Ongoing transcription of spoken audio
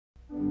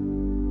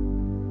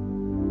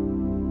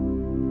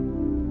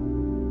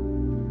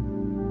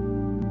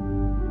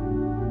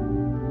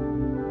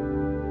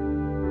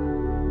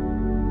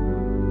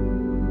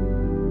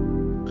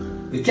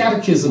The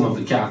Catechism of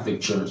the Catholic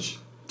Church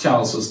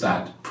tells us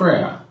that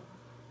prayer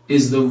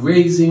is the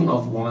raising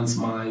of one's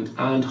mind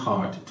and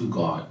heart to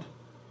God,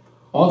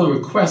 or the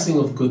requesting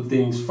of good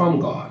things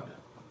from God,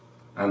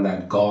 and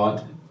that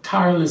God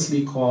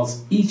tirelessly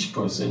calls each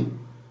person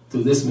to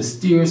this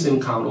mysterious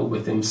encounter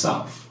with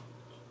himself.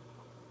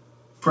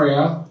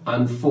 Prayer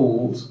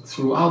unfolds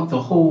throughout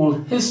the whole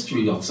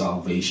history of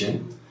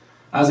salvation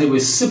as a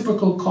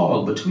reciprocal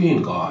call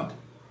between God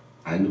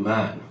and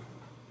man.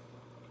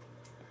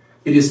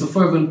 It is the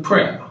fervent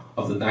prayer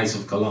of the Knights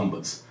of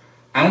Columbus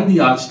and the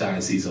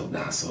Archdiocese of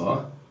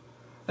Nassau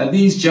that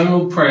these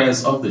general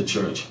prayers of the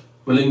Church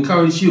will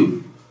encourage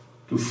you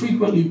to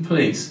frequently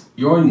place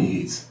your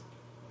needs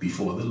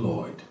before the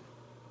Lord.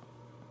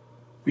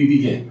 We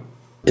begin.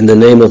 In the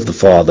name of the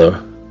Father,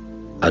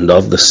 and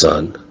of the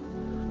Son,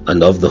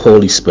 and of the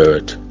Holy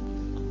Spirit.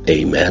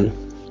 Amen.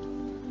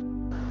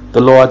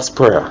 The Lord's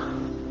Prayer.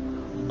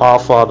 Our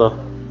Father,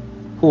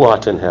 who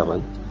art in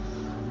heaven,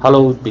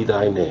 hallowed be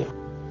thy name.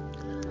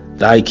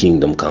 Thy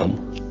kingdom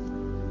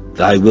come,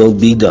 thy will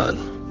be done,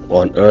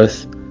 on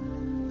earth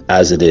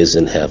as it is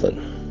in heaven.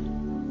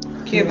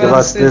 Give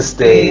us this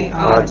day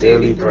our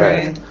daily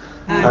bread,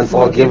 and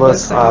forgive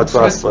us our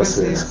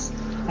trespasses,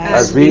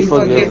 as we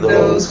forgive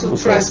those who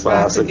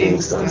trespass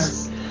against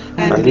us.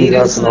 And lead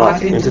us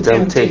not into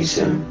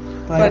temptation,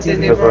 but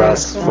deliver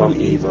us from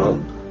evil.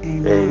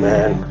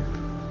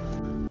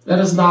 Amen. Let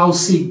us now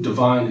seek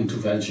divine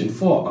intervention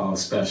for our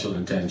special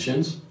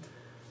intentions.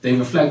 They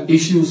reflect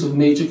issues of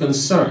major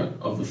concern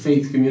of the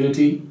faith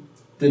community,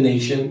 the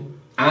nation,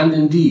 and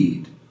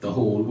indeed the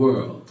whole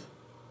world.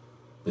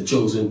 The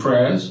chosen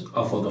prayers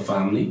are for the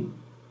family,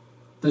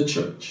 the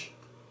church,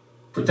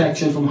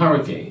 protection from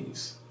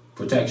hurricanes,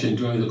 protection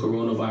during the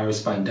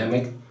coronavirus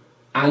pandemic,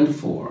 and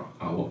for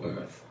our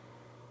earth.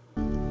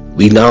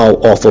 We now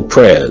offer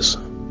prayers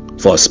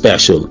for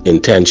special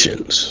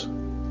intentions.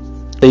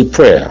 A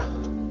prayer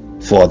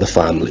for the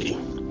family.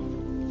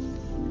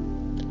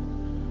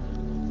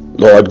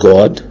 Lord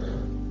God,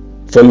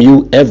 from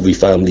you every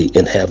family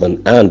in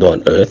heaven and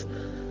on earth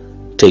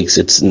takes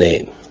its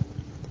name.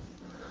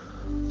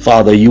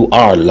 Father, you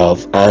are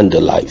love and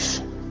life.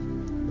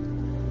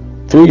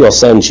 Through your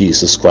Son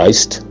Jesus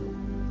Christ,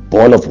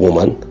 born of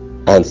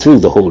woman, and through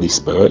the Holy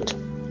Spirit,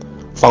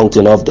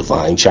 fountain of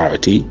divine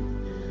charity,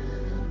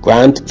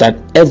 grant that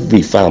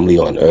every family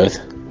on earth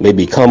may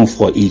become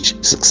for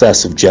each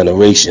successive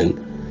generation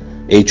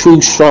a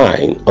true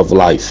shrine of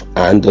life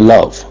and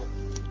love.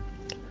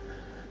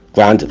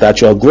 Grant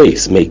that your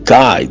grace may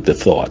guide the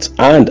thoughts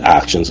and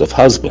actions of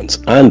husbands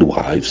and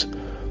wives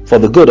for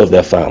the good of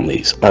their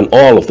families and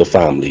all of the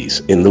families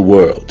in the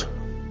world.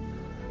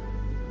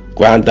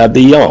 Grant that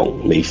the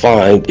young may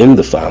find in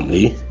the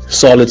family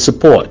solid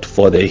support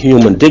for their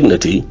human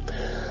dignity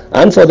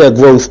and for their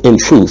growth in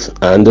truth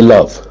and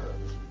love.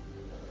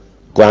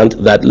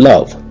 Grant that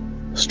love,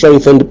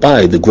 strengthened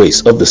by the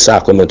grace of the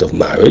sacrament of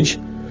marriage,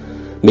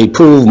 may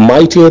prove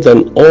mightier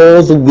than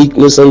all the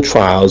weakness and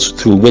trials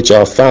through which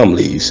our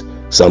families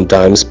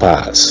sometimes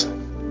pass.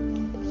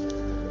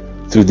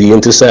 Through the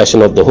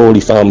intercession of the Holy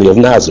Family of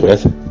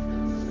Nazareth,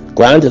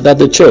 grant that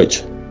the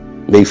Church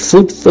may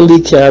fruitfully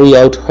carry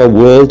out her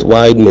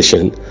worldwide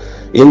mission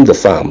in the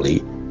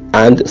family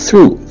and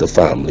through the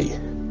family,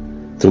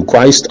 through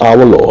Christ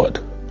our Lord,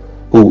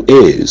 who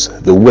is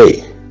the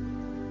way,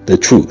 the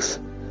truth,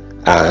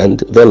 and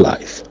the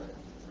life.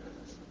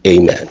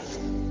 Amen.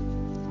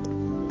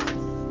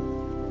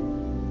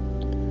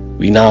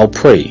 We now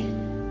pray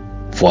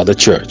for the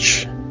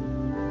Church.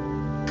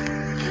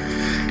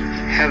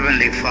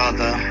 Heavenly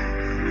Father,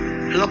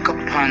 look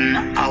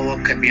upon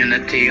our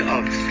community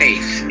of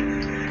faith,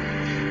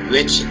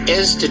 which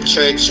is the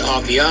Church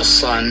of your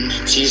Son,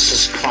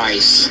 Jesus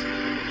Christ.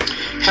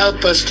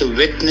 Help us to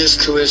witness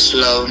to his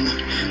love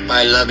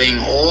by loving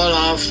all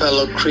our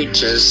fellow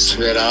creatures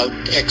without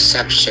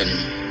exception.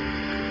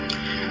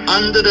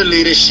 Under the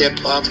leadership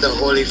of the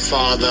Holy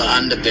Father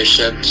and the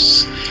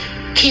bishops,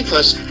 keep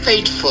us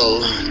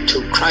faithful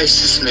to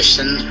Christ's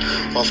mission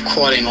of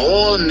calling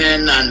all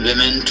men and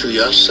women to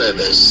your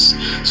service,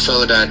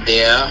 so that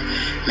there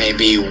may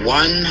be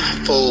one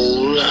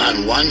fold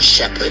and one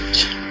shepherd.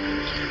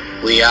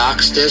 We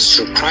ask this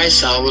through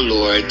Christ our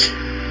Lord.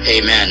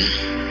 Amen.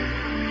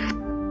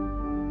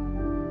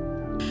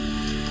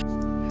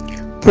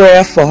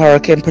 Prayer for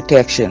hurricane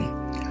protection.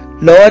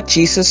 Lord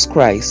Jesus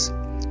Christ,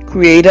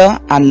 Creator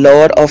and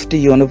Lord of the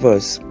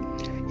universe,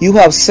 you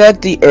have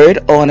set the earth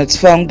on its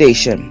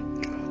foundation.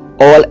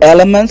 All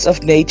elements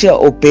of nature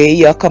obey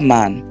your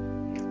command.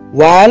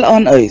 While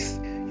on earth,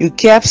 you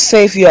kept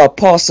safe your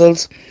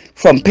apostles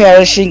from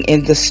perishing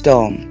in the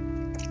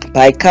storm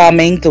by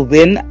calming the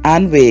wind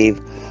and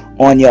wave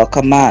on your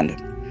command.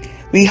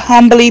 We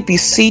humbly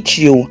beseech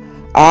you,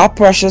 our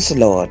precious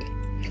Lord,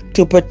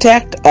 to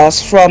protect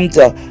us from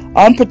the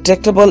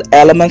unpredictable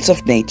elements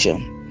of nature.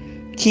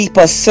 Keep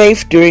us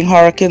safe during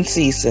hurricane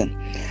season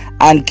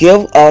and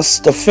give us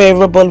the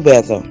favorable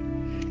weather.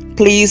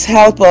 Please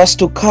help us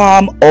to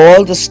calm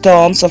all the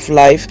storms of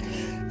life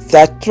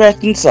that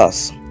threatens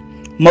us,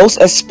 most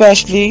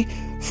especially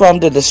from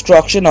the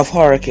destruction of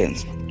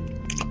hurricanes.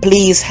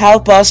 Please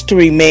help us to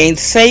remain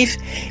safe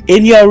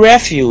in your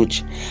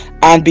refuge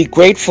and be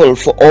grateful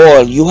for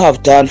all you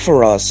have done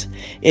for us.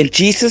 In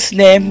Jesus'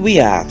 name we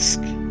ask.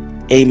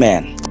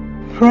 Amen.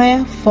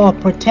 Prayer for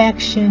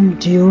protection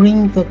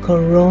during the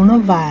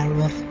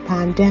coronavirus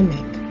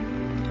pandemic.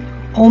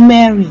 O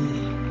Mary,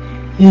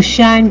 you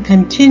shine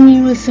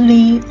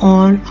continuously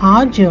on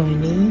our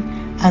journey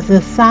as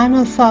a sign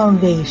of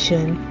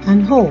salvation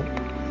and hope.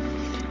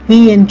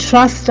 We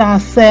entrust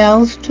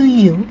ourselves to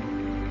you.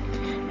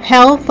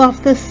 Health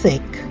of the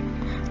sick.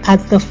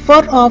 At the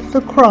foot of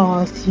the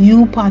cross,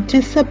 you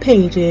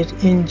participated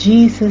in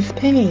Jesus'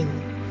 pain.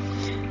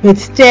 With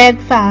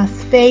steadfast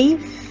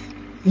faith,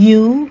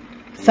 you,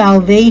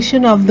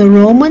 salvation of the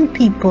Roman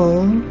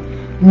people,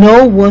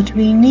 know what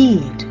we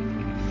need.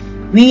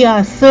 We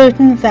are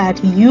certain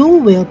that you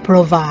will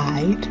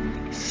provide,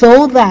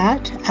 so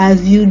that,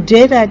 as you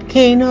did at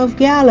Cana of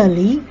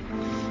Galilee,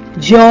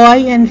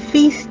 joy and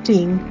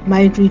feasting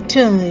might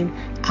return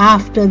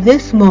after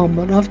this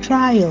moment of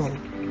trial.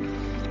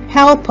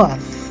 Help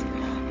us,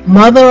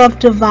 Mother of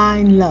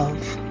Divine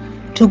Love,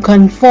 to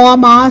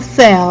conform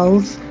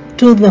ourselves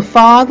to the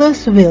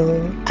Father's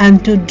will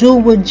and to do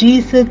what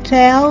Jesus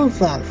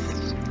tells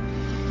us.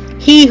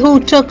 He who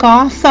took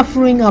our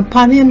suffering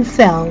upon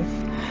himself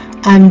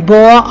and bore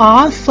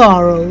our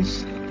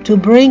sorrows to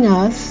bring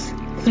us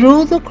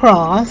through the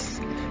cross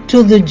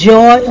to the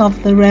joy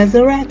of the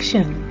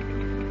resurrection.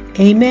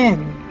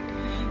 Amen.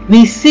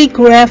 We seek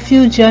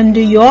refuge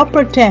under your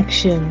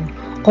protection,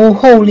 O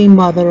Holy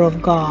Mother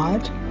of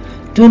God.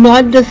 Do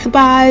not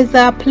despise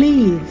our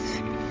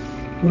pleas.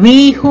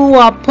 We who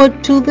are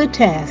put to the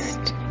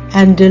test,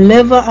 and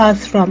deliver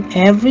us from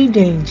every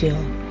danger,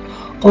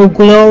 O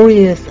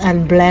glorious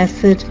and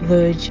blessed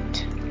Virgin.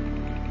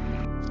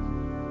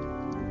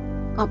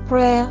 A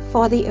prayer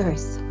for the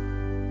earth.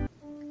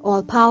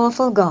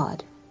 All-powerful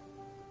God,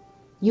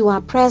 you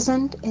are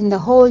present in the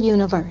whole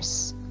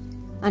universe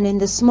and in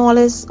the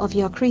smallest of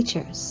your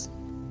creatures.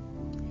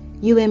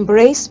 You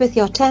embrace with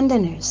your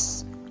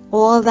tenderness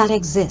all that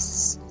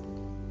exists.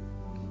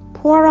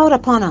 Pour out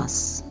upon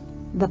us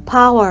the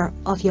power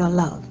of your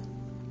love,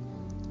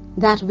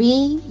 that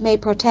we may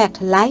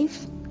protect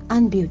life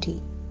and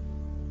beauty.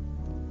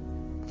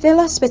 Fill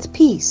us with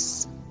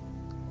peace,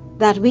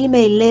 that we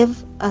may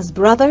live as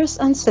brothers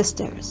and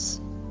sisters,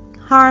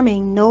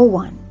 harming no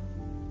one.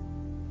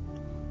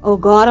 O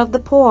God of the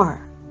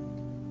poor,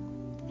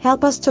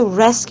 help us to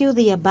rescue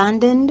the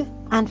abandoned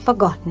and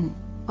forgotten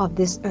of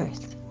this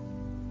earth,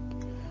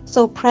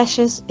 so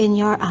precious in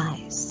your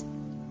eyes.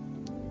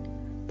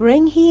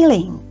 Bring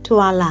healing to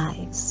our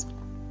lives,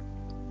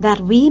 that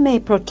we may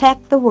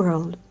protect the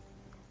world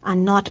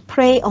and not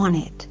prey on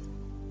it,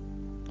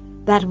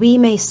 that we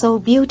may sow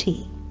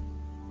beauty,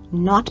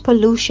 not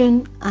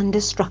pollution and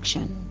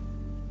destruction.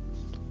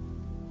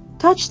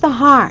 Touch the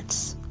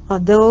hearts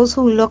of those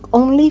who look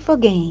only for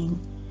gain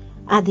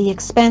at the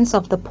expense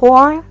of the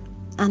poor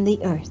and the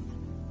earth.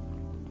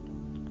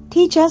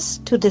 Teach us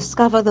to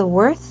discover the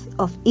worth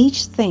of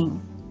each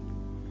thing,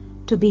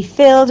 to be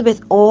filled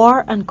with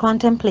awe and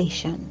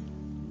contemplation,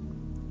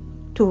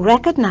 to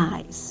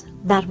recognize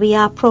that we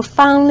are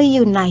profoundly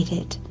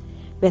united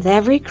with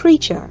every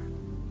creature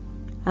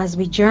as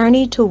we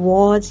journey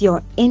towards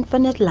your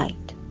infinite light.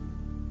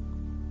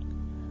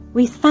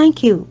 We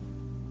thank you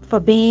for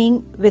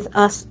being with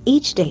us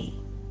each day.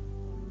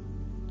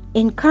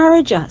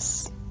 Encourage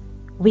us,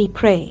 we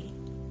pray,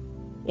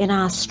 in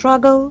our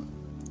struggle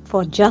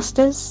for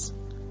justice,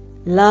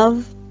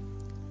 love,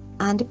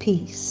 and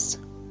peace.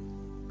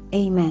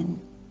 Amen.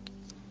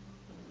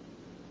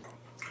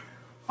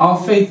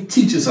 Our faith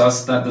teaches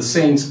us that the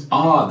saints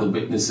are the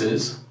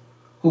witnesses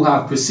who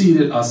have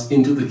preceded us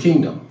into the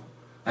kingdom,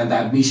 and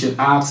that we should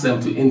ask them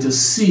to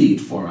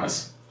intercede for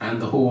us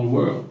and the whole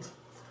world.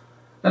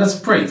 Let us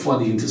pray for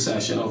the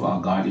intercession of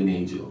our guardian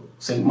angel,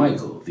 Saint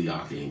Michael the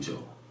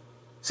Archangel,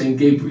 Saint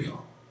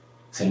Gabriel,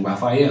 Saint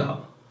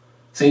Raphael,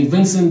 Saint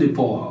Vincent de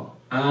Paul,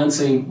 and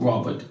Saint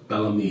Robert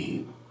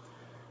Bellarmine.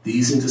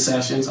 These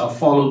intercessions are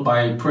followed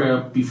by a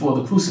prayer before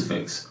the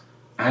crucifix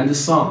and the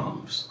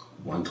Psalms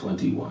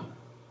 121.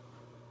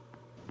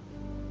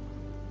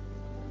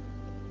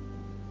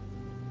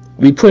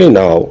 We pray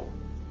now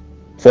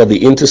for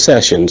the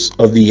intercessions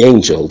of the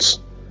angels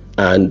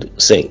and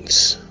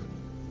saints.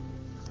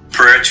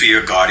 Prayer to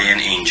your guardian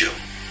angel.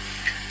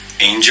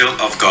 Angel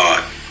of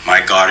God,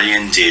 my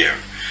guardian dear,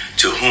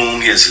 to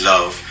whom his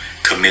love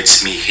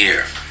commits me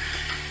here.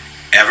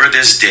 Ever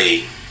this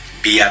day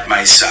be at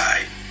my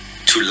side,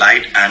 to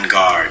light and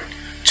guard,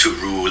 to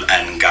rule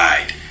and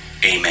guide.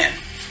 Amen.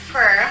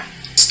 Prayer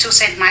to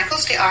Saint Michael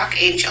the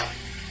Archangel.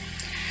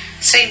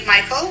 Saint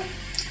Michael,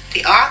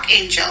 the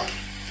Archangel,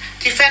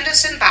 defend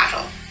us in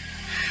battle.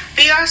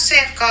 Be our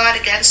safeguard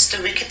against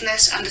the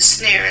wickedness and the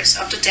snares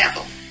of the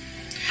devil.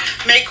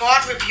 May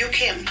God rebuke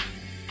him,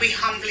 we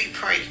humbly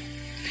pray.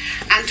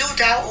 And do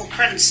thou, O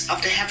Prince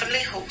of the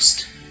heavenly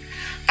host,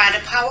 by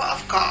the power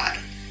of God,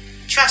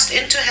 thrust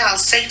into hell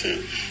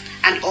Satan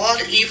and all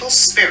the evil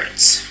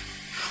spirits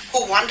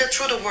who wander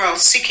through the world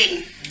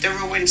seeking the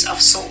ruins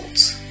of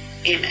souls.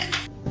 Amen.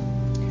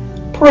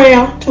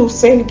 Prayer to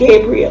Saint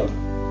Gabriel.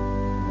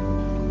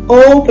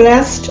 O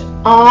blessed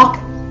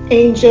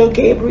Archangel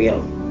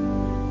Gabriel,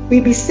 we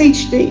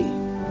beseech thee,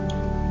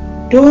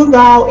 do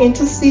thou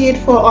intercede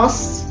for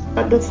us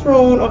at the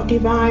throne of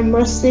divine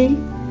mercy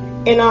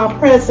in our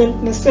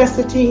present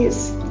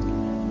necessities,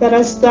 that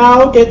as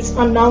thou didst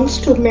announce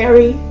to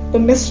Mary the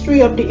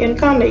mystery of the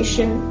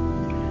Incarnation,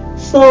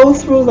 so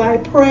through thy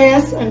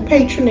prayers and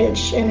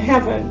patronage in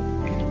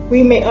heaven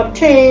we may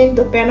obtain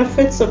the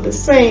benefits of the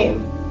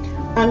same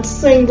and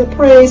sing the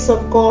praise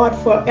of God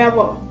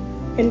forever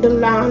in the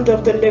land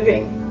of the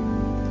living.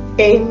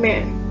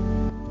 Amen.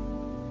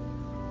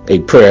 A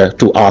prayer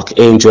to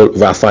Archangel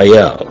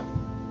Raphael.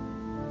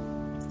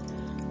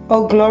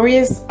 O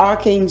glorious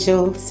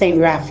Archangel Saint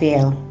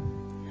Raphael,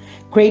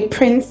 great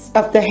Prince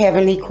of the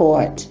heavenly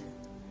court,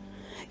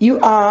 you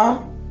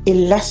are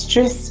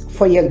illustrious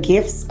for your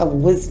gifts of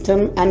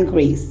wisdom and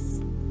grace.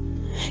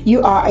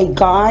 You are a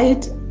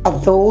guide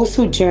of those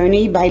who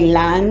journey by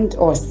land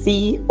or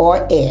sea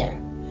or air,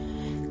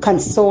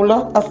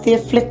 consoler of the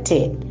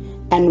afflicted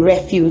and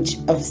refuge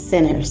of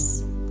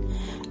sinners.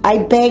 I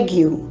beg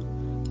you,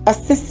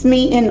 assist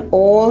me in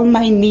all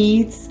my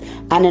needs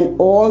and in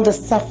all the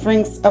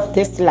sufferings of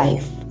this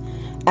life,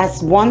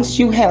 as once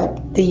you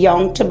helped the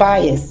young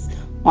Tobias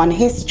on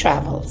his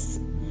travels.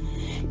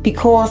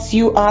 Because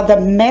you are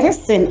the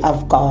medicine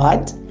of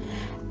God,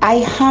 I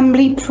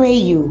humbly pray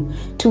you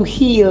to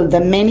heal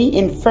the many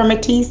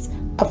infirmities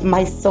of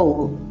my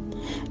soul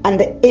and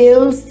the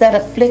ills that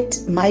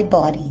afflict my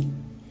body.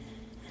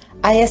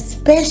 I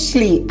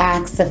especially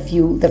ask of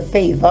you the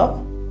favor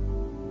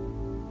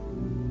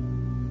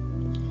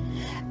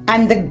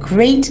and the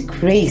great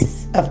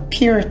grace of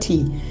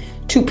purity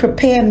to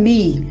prepare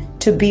me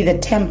to be the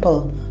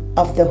temple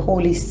of the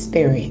Holy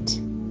Spirit.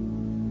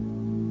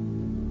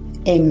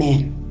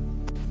 Amen.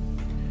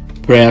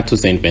 Prayer to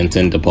Saint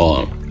Vincent de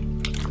Paul.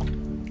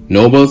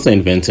 Noble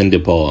Saint Vincent de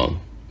Paul,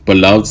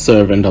 beloved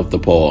servant of the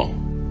poor,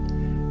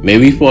 may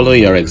we follow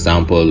your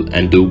example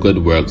and do good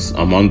works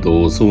among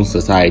those whom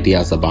society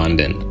has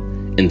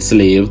abandoned,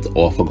 enslaved,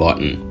 or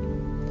forgotten.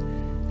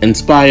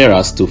 Inspire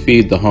us to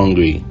feed the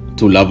hungry,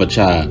 to love a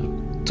child,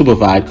 to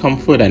provide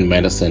comfort and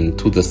medicine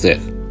to the sick,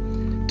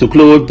 to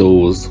clothe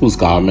those whose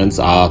garments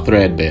are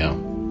threadbare,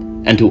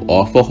 and to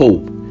offer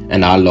hope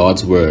and our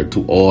Lord's word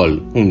to all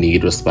who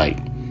need respite.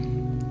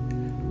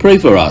 Pray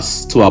for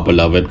us to our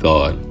beloved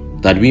God,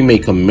 that we may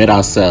commit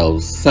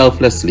ourselves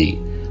selflessly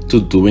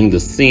to doing the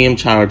same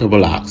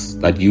charitable acts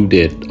that you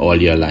did all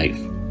your life,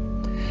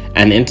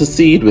 and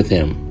intercede with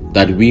him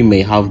that we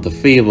may have the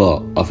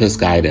favor of his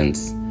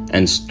guidance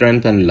and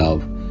strength and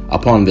love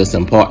upon this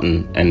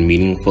important and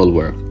meaningful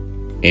work.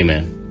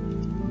 Amen.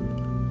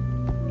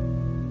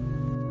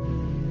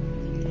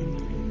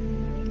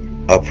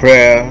 A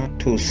prayer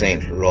to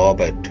Saint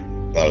Robert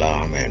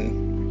Bellarmine.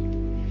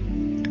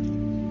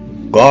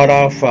 God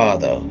our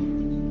Father,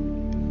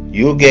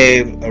 you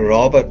gave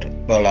Robert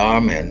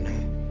Bellarmine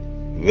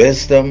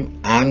wisdom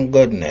and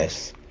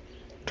goodness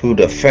to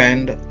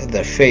defend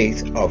the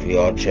faith of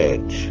your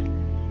church.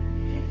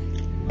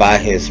 By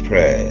his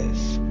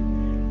prayers,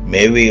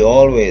 may we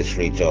always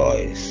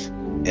rejoice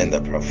in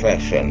the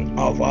profession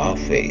of our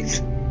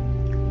faith.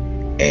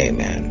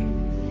 Amen.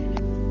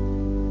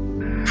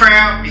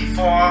 Prayer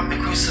before the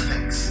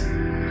crucifix.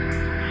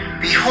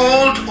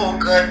 Behold, O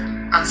good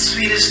and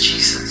sweetest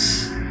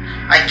Jesus,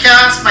 I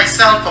cast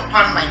myself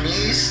upon my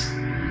knees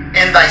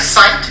in thy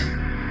sight,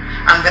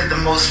 and with the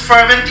most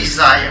fervent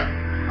desire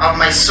of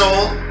my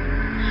soul,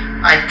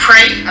 I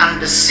pray and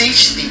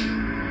beseech thee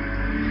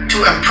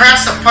to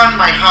impress upon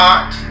my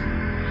heart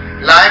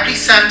lively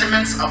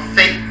sentiments of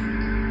faith,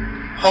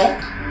 hope,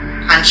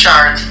 and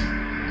charity,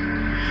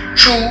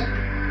 true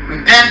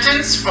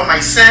repentance for my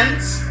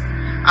sins,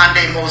 and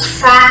a most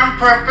firm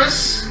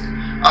purpose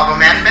of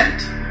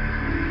amendment,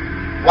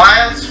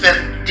 whilst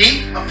with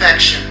deep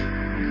affection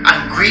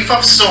and grief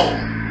of soul,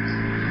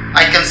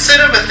 I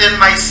consider within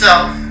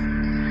myself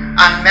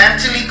and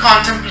mentally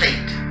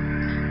contemplate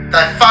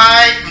thy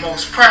 5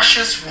 most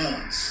precious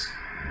wounds,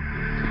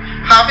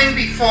 having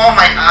before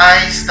my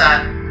eyes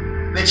that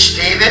which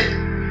David,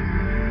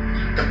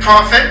 the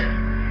prophet,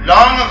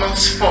 long ago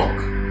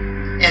spoke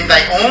in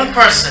thy own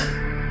person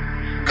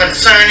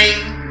concerning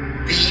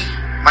thee,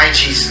 my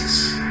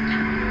Jesus.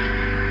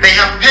 They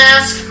have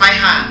pierced my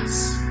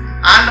hands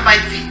and my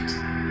feet.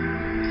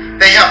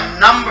 They have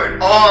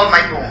numbered all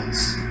my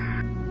bones.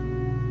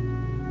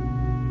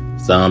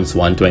 Psalms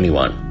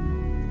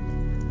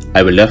 121.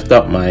 I will lift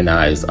up mine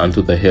eyes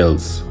unto the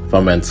hills,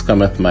 from whence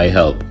cometh my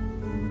help.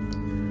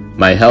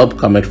 My help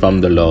cometh from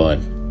the Lord,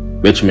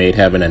 which made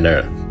heaven and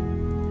earth.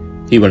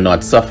 He will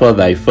not suffer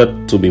thy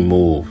foot to be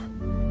moved.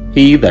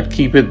 He that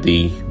keepeth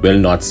thee will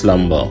not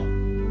slumber.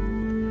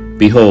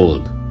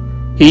 Behold,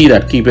 he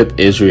that keepeth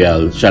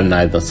Israel shall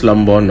neither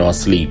slumber nor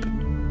sleep.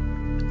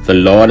 The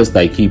Lord is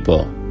thy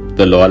keeper,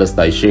 the Lord is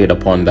thy shade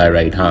upon thy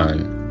right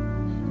hand.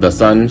 The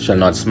sun shall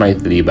not smite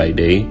thee by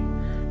day,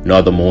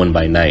 nor the moon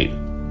by night.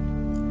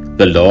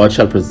 The Lord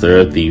shall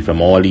preserve thee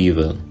from all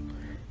evil.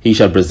 He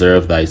shall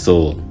preserve thy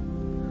soul.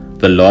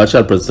 The Lord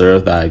shall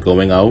preserve thy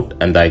going out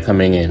and thy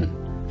coming in,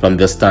 from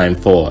this time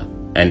forth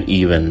and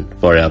even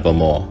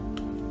forevermore.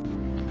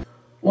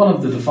 One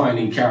of the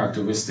defining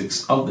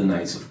characteristics of the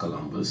Knights of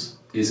Columbus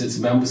is its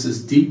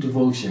members' deep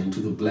devotion to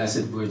the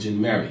Blessed Virgin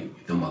Mary,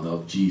 the Mother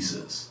of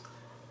Jesus.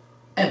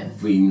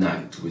 Every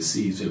knight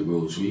receives a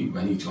rosary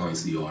when he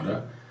joins the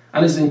order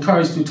and is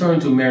encouraged to turn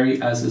to Mary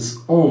as his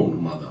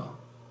own mother,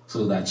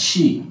 so that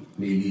she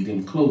may lead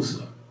him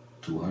closer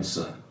to her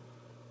Son.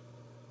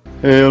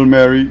 Hail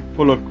Mary,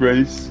 full of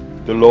grace,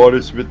 the Lord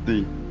is with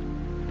thee.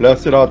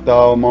 Blessed art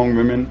thou among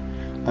women,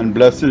 and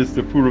blessed is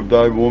the fruit of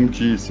thy womb,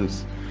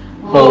 Jesus.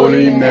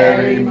 Holy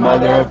Mary,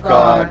 Mother of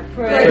God,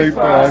 pray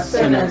for us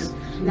sinners,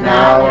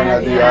 now and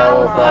at the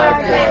hour of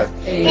our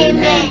death.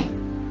 Amen.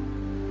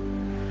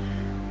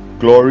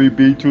 Glory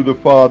be to the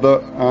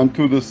Father, and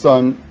to the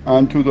Son,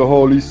 and to the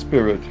Holy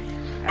Spirit.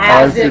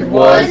 As it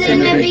was in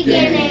the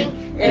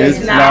beginning,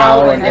 is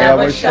now, and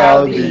ever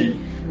shall be,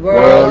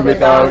 world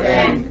without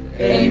end.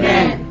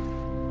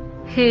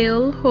 Amen.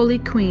 Hail, Holy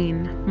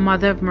Queen,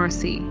 Mother of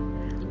Mercy,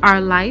 our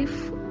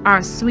life,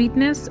 our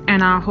sweetness,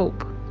 and our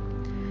hope.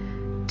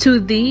 To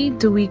thee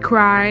do we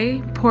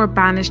cry, poor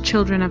banished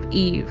children of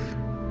Eve.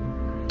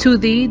 To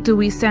thee do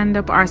we send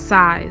up our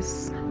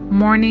sighs,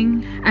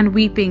 mourning and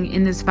weeping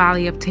in this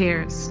valley of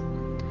tears.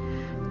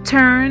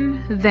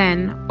 Turn,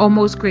 then, O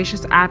most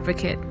gracious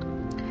Advocate,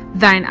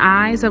 thine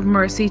eyes of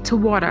mercy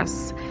toward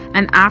us,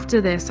 and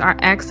after this our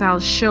exile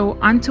show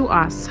unto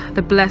us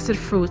the blessed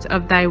fruit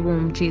of thy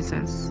womb,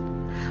 Jesus.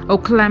 O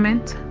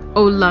clement,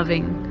 O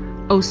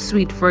loving, O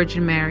sweet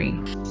Virgin Mary.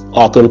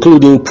 Our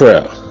concluding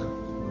prayer.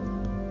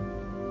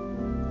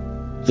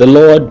 The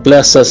Lord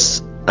bless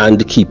us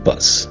and keep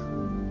us.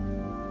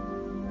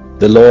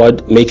 The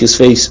Lord make his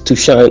face to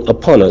shine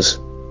upon us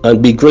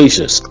and be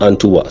gracious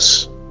unto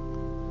us.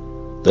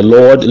 The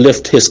Lord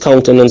lift his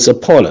countenance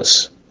upon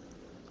us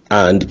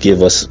and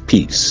give us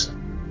peace.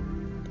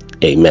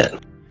 Amen.